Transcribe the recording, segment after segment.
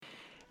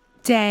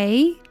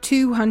Day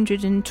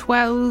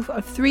 212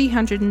 of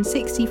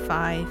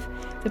 365,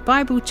 the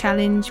Bible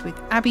Challenge with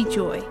Abi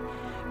Joy.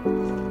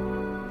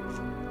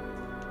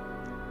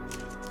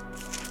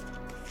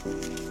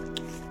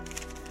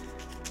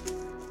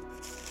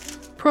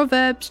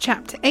 Proverbs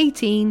chapter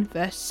 18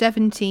 verse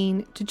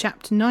 17 to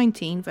chapter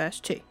 19 verse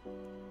 2.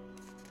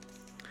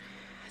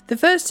 The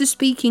first to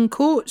speak in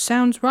court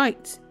sounds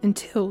right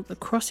until the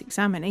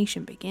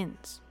cross-examination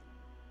begins.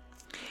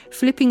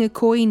 Flipping a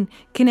coin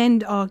can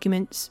end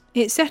arguments.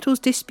 It settles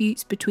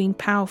disputes between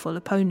powerful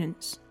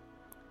opponents.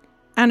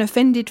 An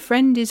offended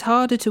friend is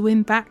harder to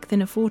win back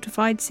than a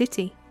fortified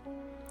city.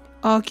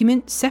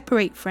 Arguments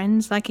separate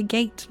friends like a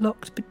gate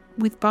locked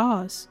with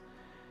bars.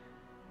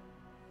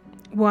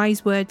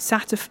 Wise words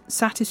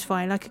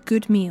satisfy like a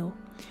good meal.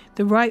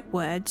 The right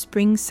words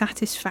bring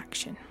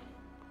satisfaction.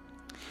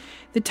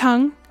 The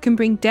tongue can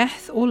bring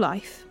death or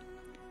life.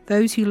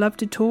 Those who love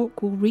to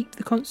talk will reap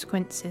the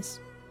consequences.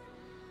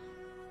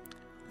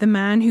 The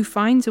man who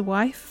finds a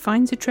wife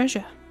finds a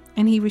treasure,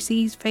 and he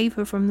receives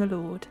favour from the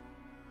Lord.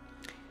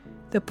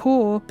 The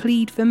poor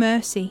plead for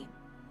mercy.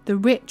 The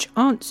rich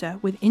answer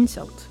with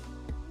insult.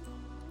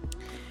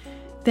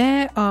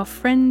 There are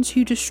friends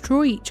who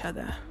destroy each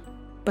other,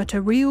 but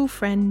a real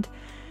friend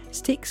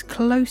sticks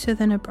closer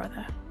than a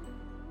brother.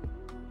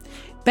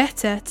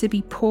 Better to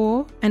be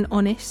poor and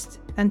honest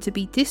than to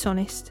be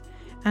dishonest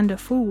and a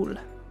fool.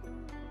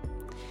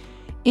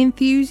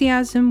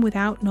 Enthusiasm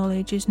without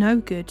knowledge is no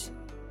good.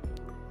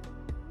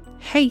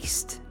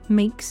 Haste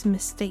makes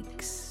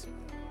mistakes.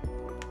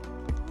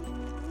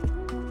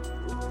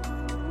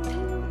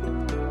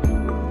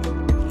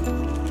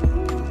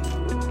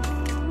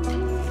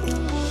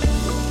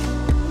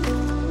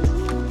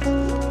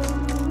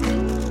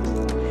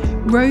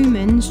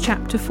 Romans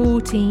chapter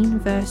 14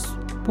 verse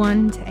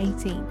 1 to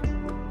 18.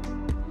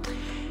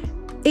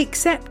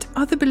 Accept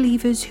other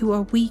believers who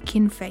are weak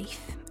in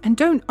faith, and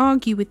don't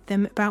argue with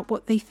them about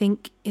what they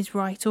think is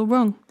right or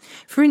wrong.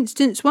 For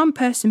instance, one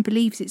person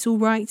believes it's all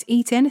right to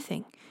eat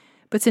anything,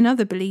 but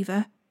another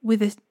believer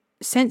with a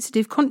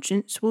sensitive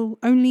conscience will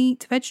only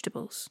eat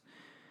vegetables.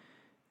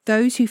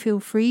 Those who feel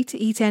free to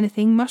eat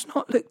anything must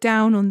not look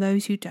down on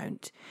those who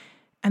don't,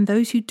 and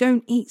those who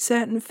don't eat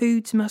certain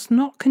foods must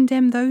not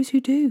condemn those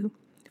who do,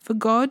 for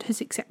God has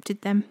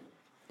accepted them.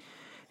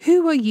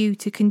 Who are you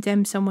to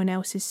condemn someone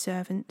else's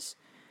servants?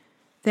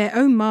 Their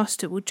own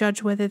master will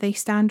judge whether they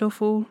stand or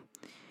fall,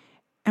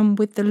 and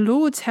with the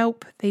Lord's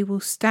help they will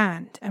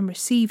stand and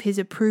receive his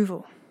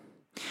approval.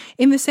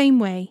 In the same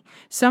way,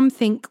 some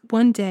think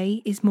one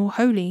day is more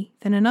holy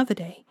than another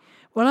day,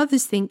 while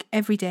others think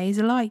every day is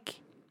alike.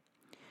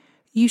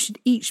 You should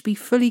each be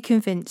fully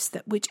convinced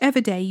that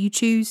whichever day you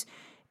choose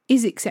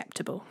is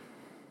acceptable.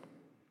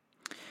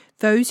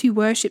 Those who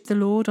worship the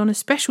Lord on a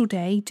special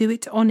day do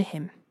it to honour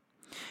him.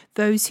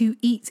 Those who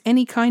eat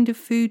any kind of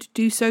food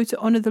do so to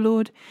honour the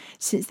Lord,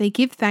 since they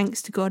give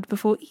thanks to God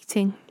before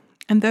eating.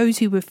 And those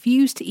who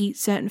refuse to eat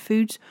certain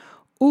foods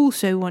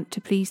also want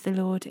to please the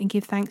Lord and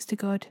give thanks to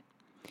God.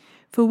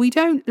 For we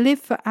don't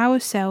live for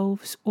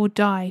ourselves or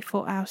die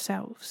for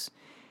ourselves.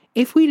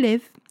 If we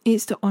live,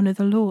 it's to honour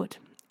the Lord,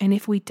 and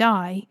if we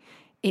die,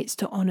 it's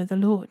to honour the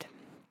Lord.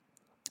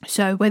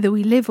 So whether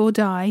we live or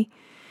die,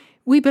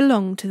 we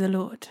belong to the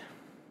Lord.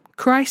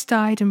 Christ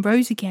died and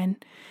rose again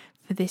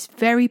for this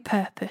very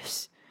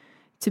purpose,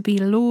 to be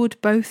Lord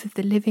both of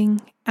the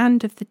living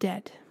and of the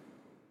dead.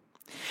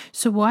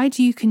 So why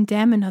do you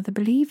condemn another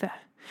believer?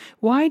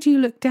 Why do you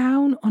look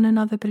down on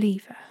another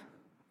believer?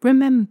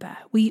 Remember,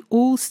 we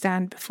all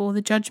stand before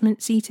the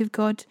judgment seat of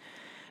God,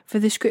 for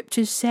the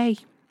scriptures say,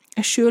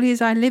 "As surely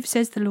as I live,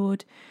 says the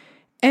Lord,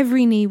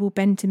 every knee will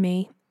bend to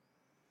me,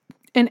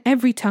 and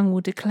every tongue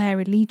will declare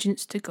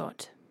allegiance to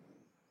God."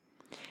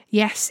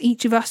 Yes,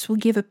 each of us will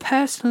give a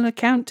personal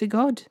account to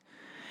God.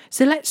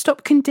 So let's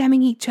stop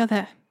condemning each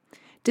other.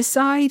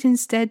 Decide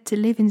instead to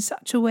live in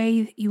such a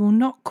way that you will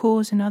not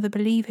cause another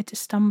believer to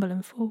stumble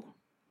and fall.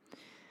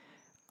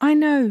 I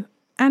know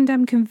and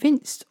am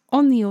convinced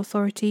on the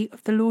authority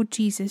of the Lord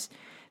Jesus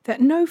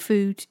that no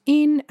food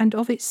in and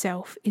of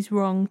itself is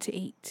wrong to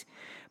eat.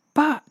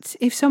 But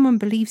if someone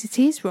believes it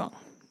is wrong,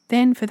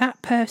 then for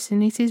that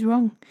person it is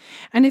wrong.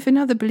 And if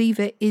another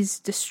believer is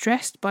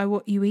distressed by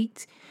what you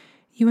eat,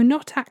 you are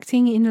not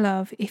acting in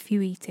love if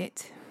you eat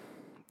it.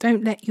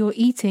 Don't let your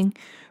eating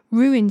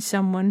ruin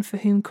someone for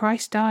whom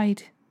Christ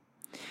died.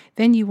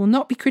 Then you will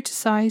not be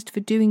criticised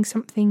for doing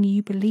something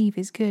you believe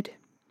is good.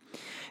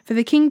 For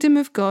the kingdom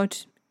of God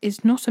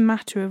is not a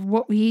matter of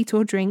what we eat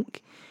or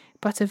drink,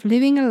 but of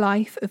living a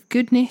life of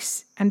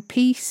goodness and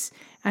peace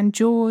and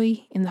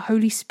joy in the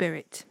Holy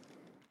Spirit.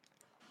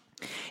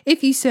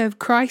 If you serve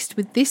Christ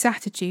with this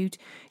attitude,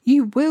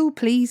 you will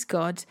please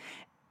God,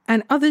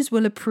 and others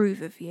will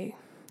approve of you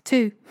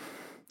too.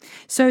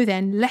 So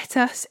then, let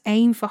us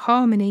aim for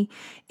harmony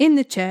in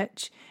the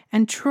church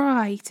and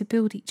try to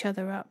build each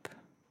other up.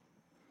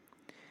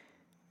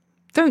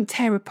 Don't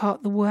tear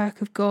apart the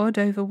work of God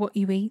over what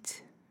you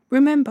eat.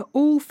 Remember,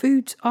 all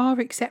foods are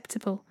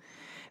acceptable,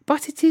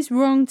 but it is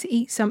wrong to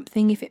eat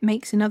something if it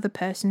makes another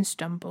person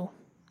stumble.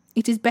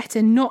 It is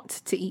better not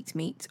to eat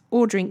meat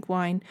or drink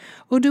wine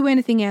or do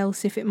anything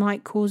else if it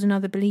might cause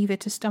another believer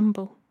to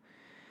stumble.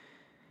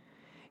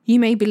 You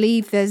may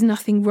believe there's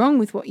nothing wrong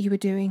with what you are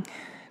doing,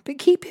 but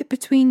keep it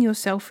between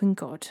yourself and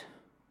God.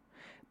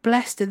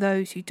 Blessed are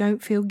those who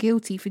don't feel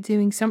guilty for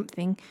doing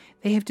something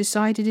they have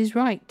decided is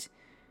right.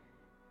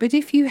 But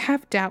if you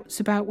have doubts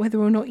about whether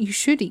or not you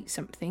should eat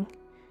something,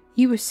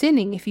 you are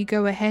sinning if you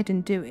go ahead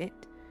and do it,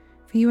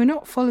 for you are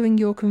not following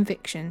your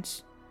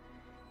convictions.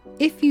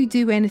 If you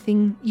do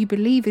anything you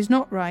believe is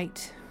not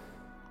right,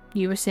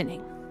 you are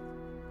sinning.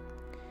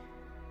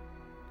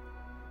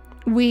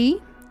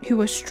 We,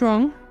 who are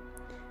strong,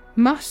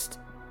 must...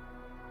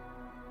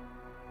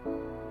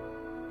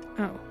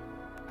 Oh,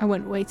 I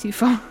went way too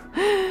far.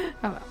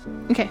 Oh well.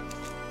 Okay.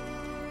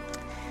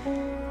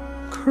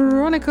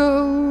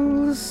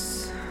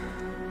 Chronicles,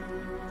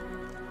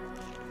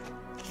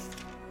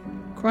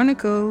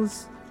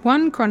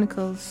 1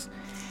 Chronicles,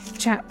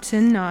 chapter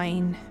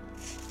 9.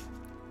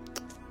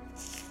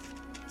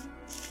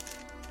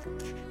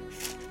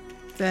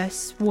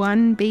 Verse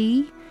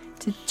 1b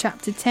to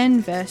chapter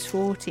 10, verse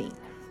 14.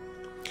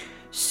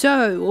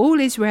 So all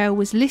Israel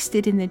was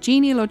listed in the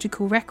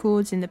genealogical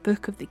records in the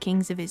book of the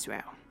kings of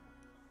Israel.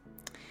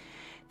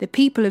 The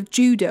people of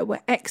Judah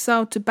were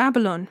exiled to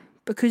Babylon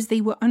because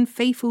they were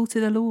unfaithful to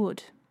the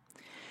Lord.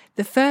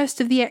 The first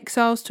of the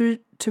exiles to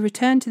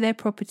return to their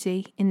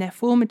property in their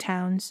former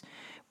towns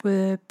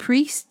were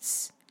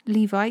priests,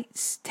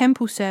 Levites,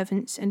 temple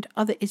servants, and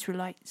other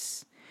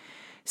Israelites.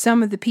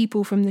 Some of the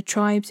people from the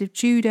tribes of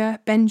Judah,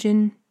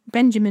 Benjamin,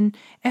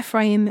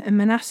 Ephraim, and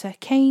Manasseh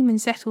came and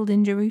settled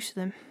in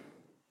Jerusalem.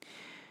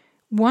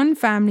 One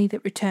family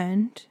that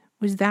returned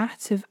was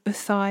that of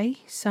Uthai,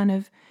 son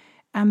of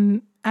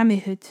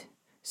Ammihud,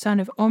 son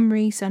of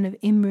Omri, son of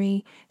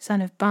Imri,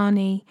 son of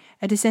Bani,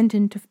 a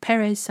descendant of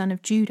Perez, son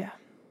of Judah.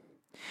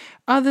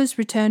 Others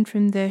returned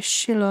from the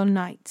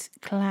Shilonite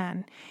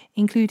clan,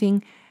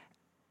 including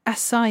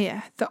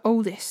Asaiah, the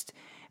oldest,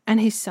 and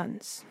his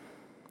sons.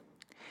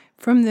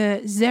 From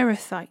the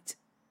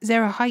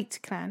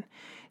Zerahite clan,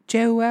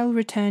 Joel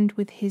returned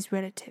with his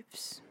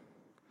relatives.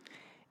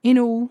 In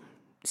all,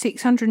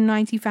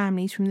 690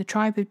 families from the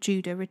tribe of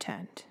Judah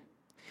returned.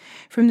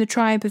 From the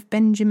tribe of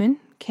Benjamin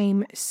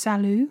came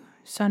Salu,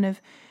 son of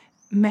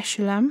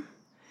Meshullam,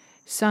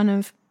 son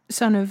of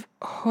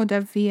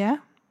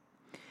Hodaviah,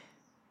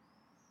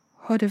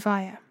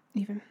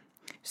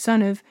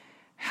 son of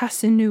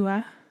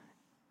Hasenuah,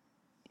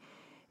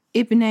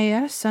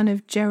 Ibneiah, son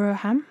of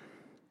Jeroham,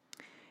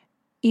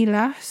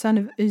 Elah, son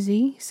of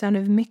Uzzi, son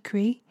of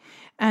Mikri,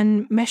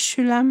 and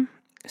Meshullam,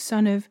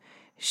 son of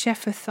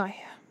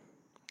Shephathiah,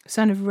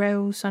 son of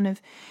Reuel, son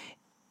of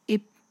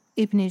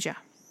Ibnijah.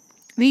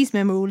 These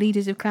men were all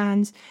leaders of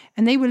clans,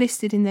 and they were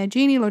listed in their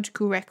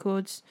genealogical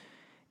records.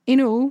 In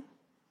all,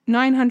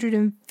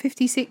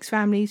 956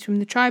 families from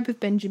the tribe of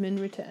Benjamin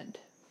returned.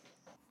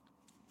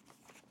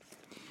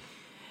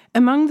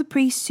 Among the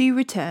priests who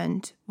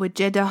returned were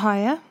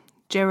Jedaiah,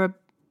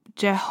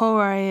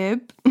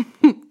 Jehoiarib,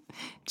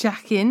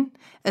 Jachin,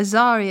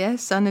 Azariah,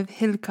 son of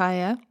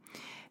Hilkiah,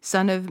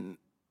 son of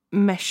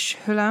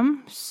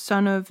Meshullam,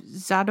 son of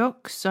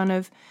Zadok, son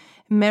of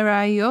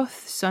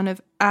Meraioth, son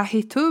of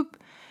Ahitub.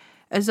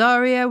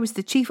 Azariah was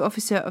the chief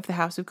officer of the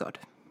house of God.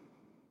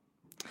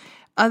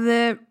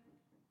 Other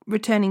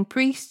returning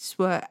priests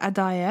were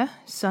Adiah,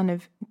 son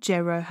of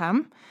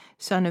Jeroham,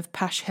 son of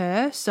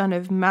Pashhur, son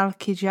of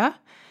Malchijah,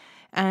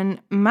 and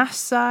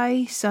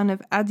Masai, son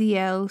of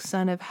Adiel,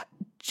 son of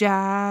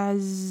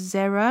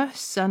Jazerah,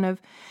 son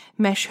of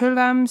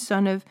Meshullam,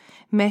 son of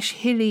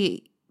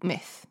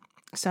Meshhilimith,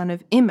 son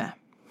of Immer.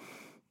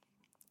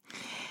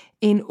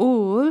 In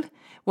all,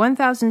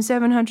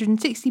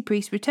 1,760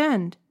 priests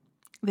returned.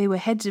 They were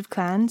heads of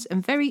clans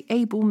and very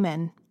able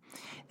men.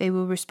 They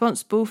were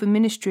responsible for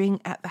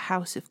ministering at the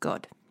house of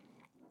God.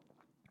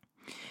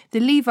 The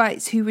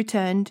Levites who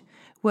returned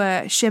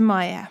were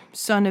Shemaiah,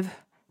 son of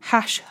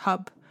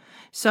Hashhub,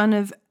 son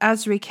of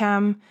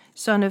Azrikam,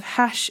 son of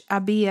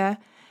Hashabiah,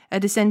 a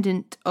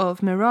descendant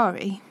of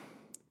Merari,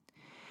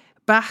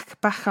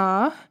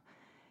 Bachar,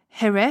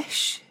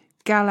 Heresh,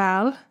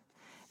 Galal,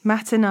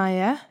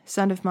 Mattaniah,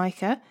 son of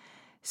Micah,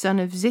 son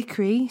of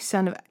Zikri,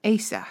 son of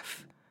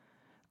Asaph,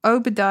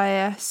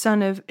 Obadiah,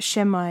 son of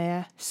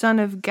Shemaiah, son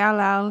of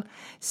Galal,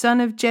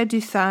 son of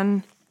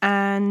Jeduthan,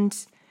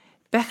 and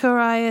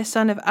Bechariah,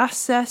 son of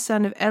Asa,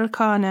 son of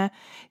Elkanah,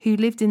 who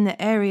lived in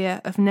the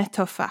area of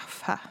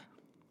Netophathah.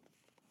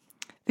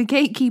 The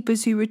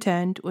gatekeepers who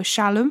returned were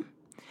Shallum,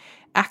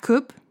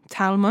 Akub,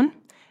 Talmon,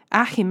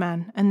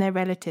 Ahiman, and their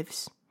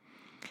relatives.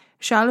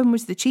 Shallum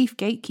was the chief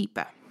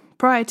gatekeeper.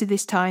 Prior to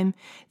this time,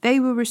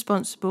 they were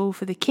responsible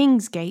for the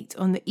king's gate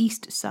on the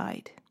east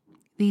side.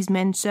 These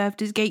men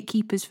served as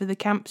gatekeepers for the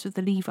camps of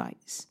the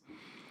Levites.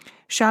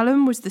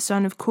 Shallum was the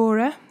son of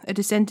Korah, a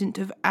descendant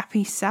of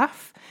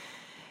Apisaph,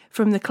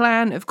 from the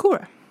clan of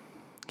Korah.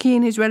 He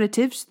and his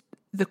relatives,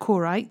 the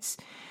Korahites,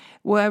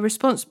 were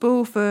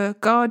responsible for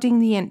guarding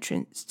the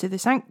entrance to the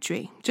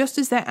sanctuary, just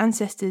as their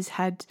ancestors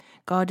had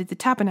guarded the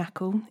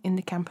tabernacle in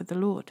the camp of the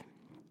Lord.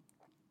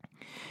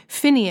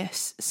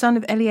 Phinehas, son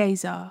of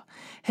Eleazar,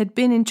 had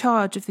been in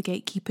charge of the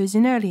gatekeepers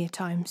in earlier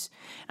times,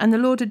 and the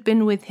Lord had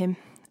been with him.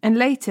 And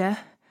later,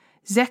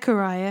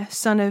 Zechariah,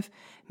 son of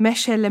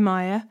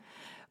Meshelemiah,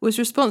 was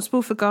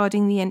responsible for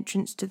guarding the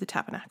entrance to the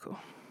tabernacle.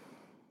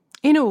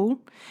 In all,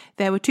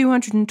 there were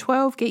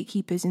 212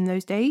 gatekeepers in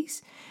those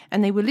days,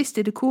 and they were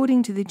listed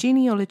according to the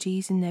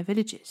genealogies in their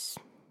villages.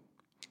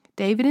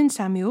 David and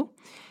Samuel,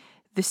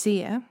 the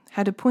seer,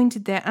 had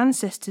appointed their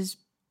ancestors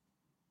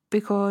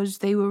because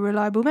they were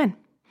reliable men.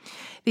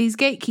 These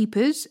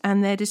gatekeepers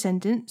and their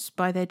descendants,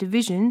 by their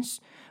divisions,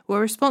 were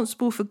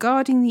responsible for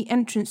guarding the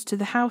entrance to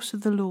the house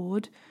of the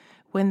Lord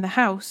when that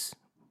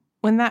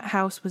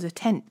house was a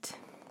tent.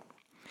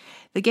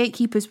 The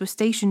gatekeepers were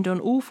stationed on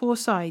all four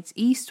sides,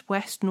 east,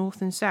 west,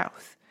 north, and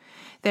south.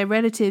 Their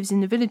relatives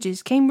in the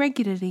villages came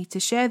regularly to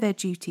share their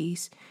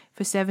duties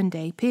for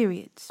 7-day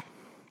periods.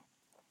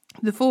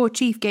 The 4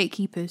 chief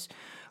gatekeepers,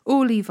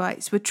 all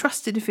Levites, were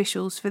trusted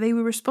officials, for they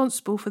were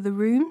responsible for the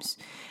rooms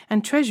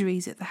and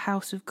treasuries at the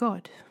house of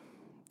God.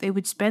 They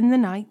would spend the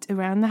night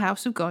around the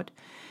house of God,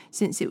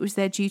 since it was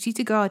their duty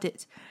to guard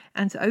it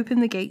and to open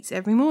the gates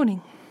every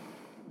morning.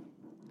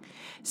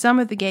 Some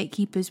of the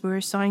gatekeepers were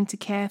assigned to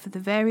care for the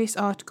various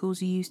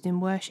articles used in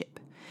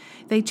worship.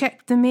 They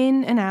checked them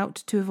in and out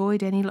to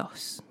avoid any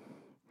loss.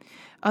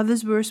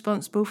 Others were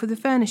responsible for the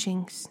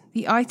furnishings,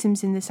 the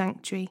items in the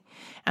sanctuary,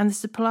 and the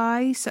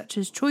supplies such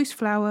as choice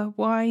flour,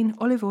 wine,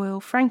 olive oil,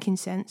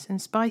 frankincense,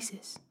 and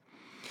spices.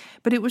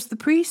 But it was the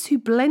priests who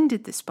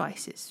blended the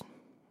spices.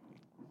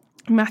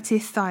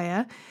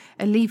 Mattithiah,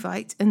 a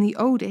Levite, and the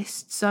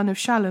oldest son of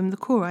Shallum the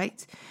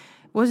Korite,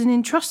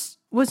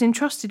 was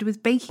entrusted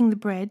with baking the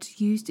bread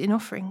used in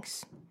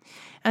offerings.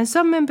 And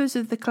some members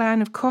of the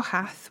clan of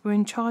Kohath were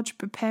in charge of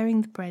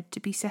preparing the bread to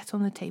be set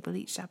on the table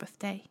each Sabbath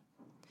day.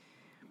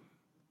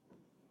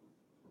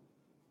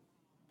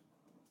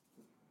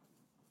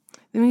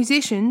 The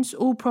musicians,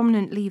 all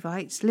prominent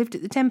Levites, lived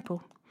at the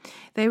temple.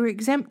 They were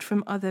exempt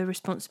from other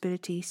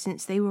responsibilities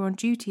since they were on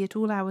duty at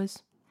all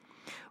hours.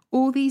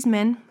 All these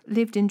men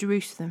lived in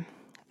Jerusalem.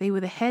 They were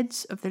the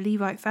heads of the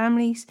Levite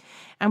families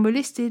and were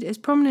listed as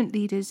prominent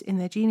leaders in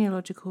their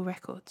genealogical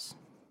records.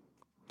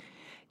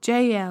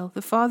 Jael,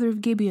 the father of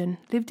Gibeon,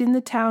 lived in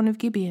the town of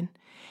Gibeon.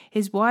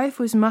 His wife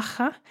was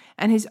Maachah,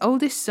 and his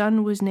oldest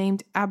son was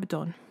named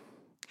Abdon.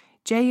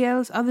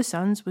 Jael's other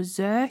sons were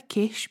Zer,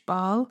 Kish,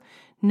 Baal,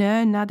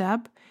 Ner,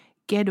 Nadab,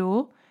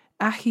 Gedor,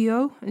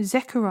 Ahio,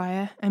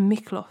 Zechariah, and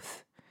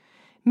Mikloth.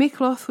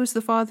 Mikloth was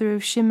the father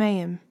of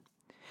Shimeam.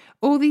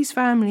 All these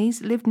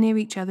families lived near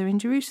each other in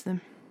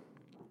Jerusalem.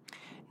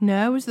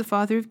 Ner was the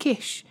father of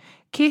Kish.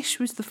 Kish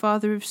was the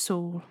father of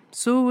Saul.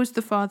 Saul was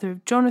the father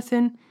of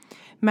Jonathan,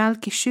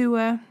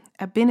 Malchishua,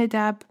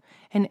 Abinadab,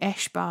 and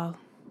Eshbaal.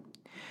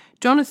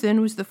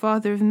 Jonathan was the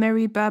father of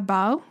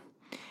Merib-Baal.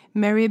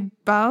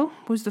 Merib-Baal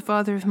was the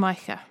father of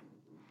Micah.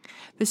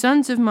 The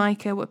sons of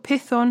Micah were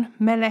Pithon,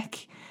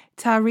 Melech,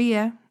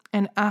 Tariah,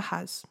 and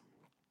Ahaz.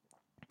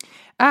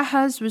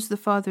 Ahaz was the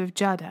father of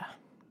Jada.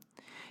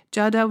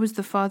 Jada was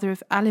the father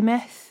of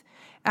Alimeth,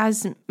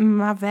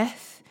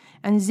 Azmaveth,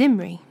 and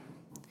Zimri.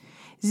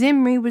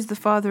 Zimri was the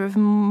father of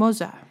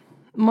Moza.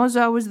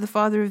 Moza was the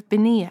father of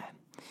Beniah.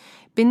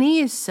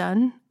 Beniah's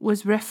son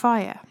was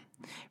Rephiah.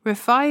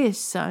 Rephiah's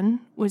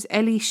son was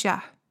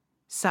Elishah.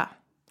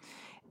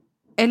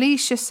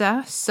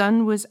 Elishah's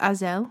son was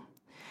Azel.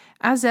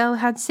 Azel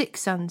had 6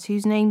 sons,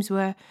 whose names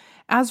were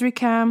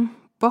Azrikam,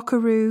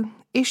 Bokaru,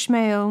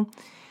 Ishmael,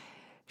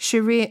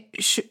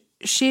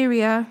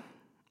 Shiriah,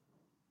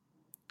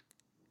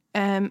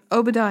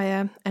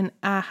 Obadiah, and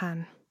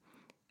Anan.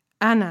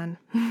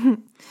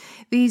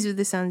 These were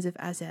the sons of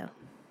Azel.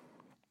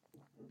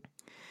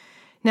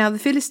 Now the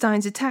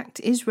Philistines attacked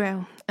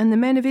Israel, and the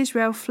men of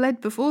Israel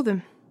fled before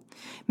them.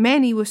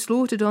 Many were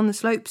slaughtered on the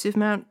slopes of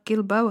Mount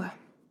Gilboa.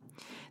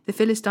 The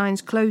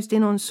Philistines closed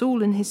in on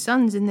Saul and his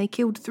sons, and they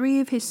killed 3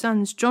 of his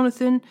sons,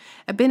 Jonathan,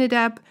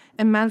 Abinadab,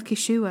 and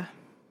Malchishua.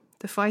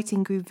 The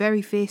fighting grew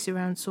very fierce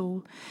around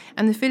Saul,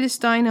 and the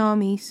Philistine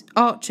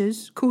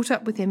archers caught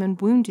up with him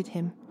and wounded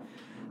him.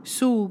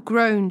 Saul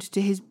groaned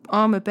to his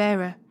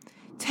armor-bearer,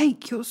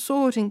 "Take your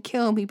sword and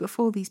kill me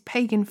before these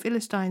pagan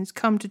Philistines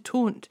come to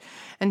taunt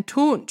and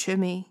torture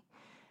me."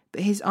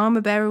 But his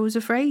armor-bearer was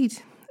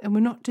afraid and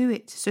would not do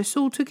it, so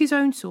Saul took his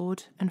own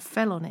sword and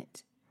fell on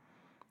it.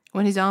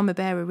 When his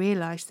armor-bearer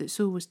realized that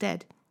Saul was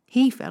dead,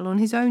 he fell on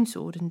his own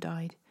sword and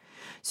died.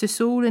 So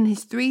Saul and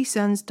his 3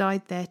 sons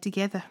died there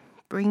together,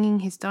 bringing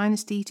his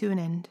dynasty to an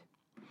end.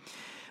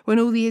 When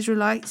all the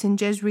Israelites in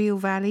Jezreel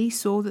Valley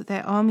saw that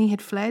their army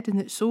had fled and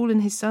that Saul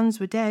and his sons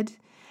were dead,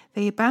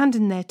 they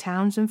abandoned their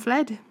towns and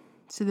fled.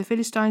 So the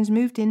Philistines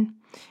moved in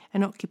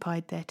and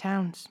occupied their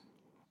towns.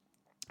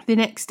 The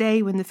next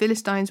day, when the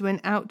Philistines went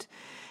out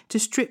to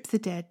strip the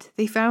dead,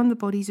 they found the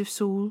bodies of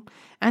Saul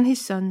and his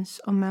sons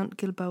on Mount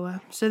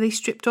Gilboa. So they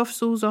stripped off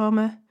Saul's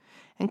armor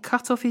and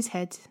cut off his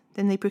head.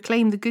 Then they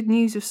proclaimed the good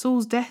news of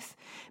Saul's death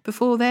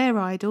before their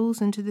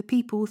idols and to the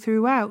people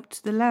throughout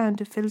the land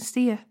of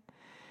Philistia.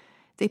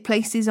 They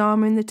placed his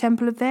armor in the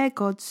temple of their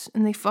gods,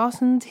 and they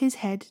fastened his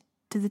head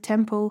to the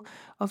temple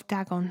of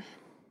Dagon.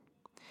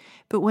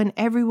 But when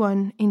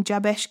everyone in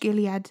Jabesh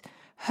Gilead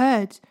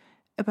heard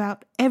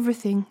about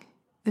everything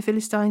the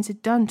Philistines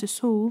had done to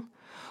Saul,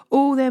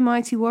 all their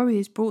mighty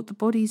warriors brought the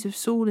bodies of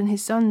Saul and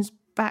his sons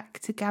back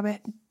to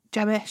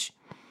Jabesh.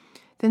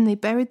 Then they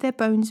buried their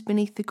bones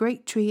beneath the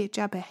great tree at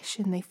Jabesh,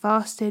 and they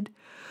fasted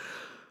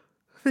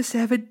for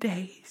 7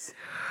 days.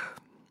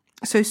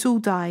 So Saul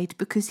died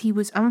because he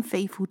was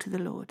unfaithful to the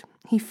Lord.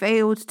 He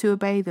failed to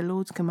obey the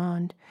Lord's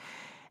command,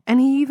 and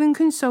he even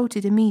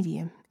consulted a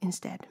medium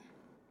instead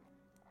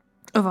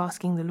of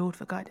asking the Lord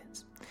for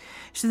guidance.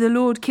 So the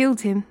Lord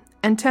killed him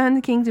and turned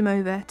the kingdom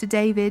over to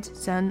David,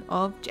 son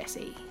of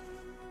Jesse.